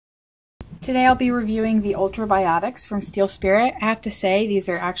Today I'll be reviewing the UltraBiotics from Steel Spirit. I have to say these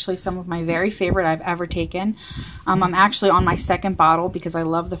are actually some of my very favorite I've ever taken. I'm actually on my second bottle because I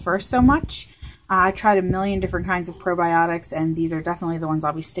love the first so much. I tried a million different kinds of probiotics and these are definitely the ones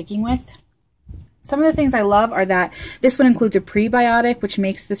I'll be sticking with. Some of the things I love are that this one includes a prebiotic, which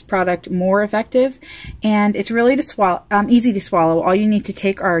makes this product more effective, and it's really easy to swallow. All you need to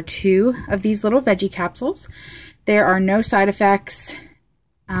take are 2 of these little veggie capsules. There are no side effects.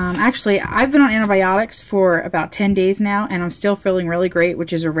 Actually, I've been on antibiotics for about 10 days now, and I'm still feeling really great,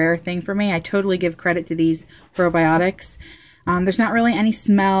 which is a rare thing for me. I totally give credit to these probiotics. There's not really any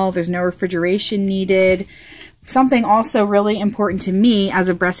smell. There's no refrigeration needed. Something also really important to me as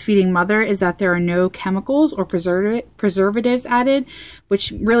a breastfeeding mother is that there are no chemicals or preservatives added,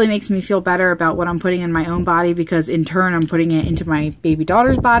 which really makes me feel better about what I'm putting in my own body, because in turn I'm putting it into my baby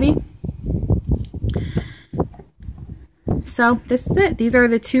daughter's body. So this is it. These are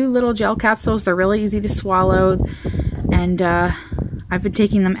the 2 little gel capsules. They're really easy to swallow, and I've been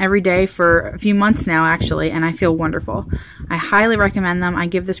taking them every day for a few months now actually, and I feel wonderful. I highly recommend them. I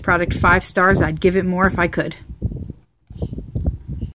give this product 5 stars. I'd give it more if I could.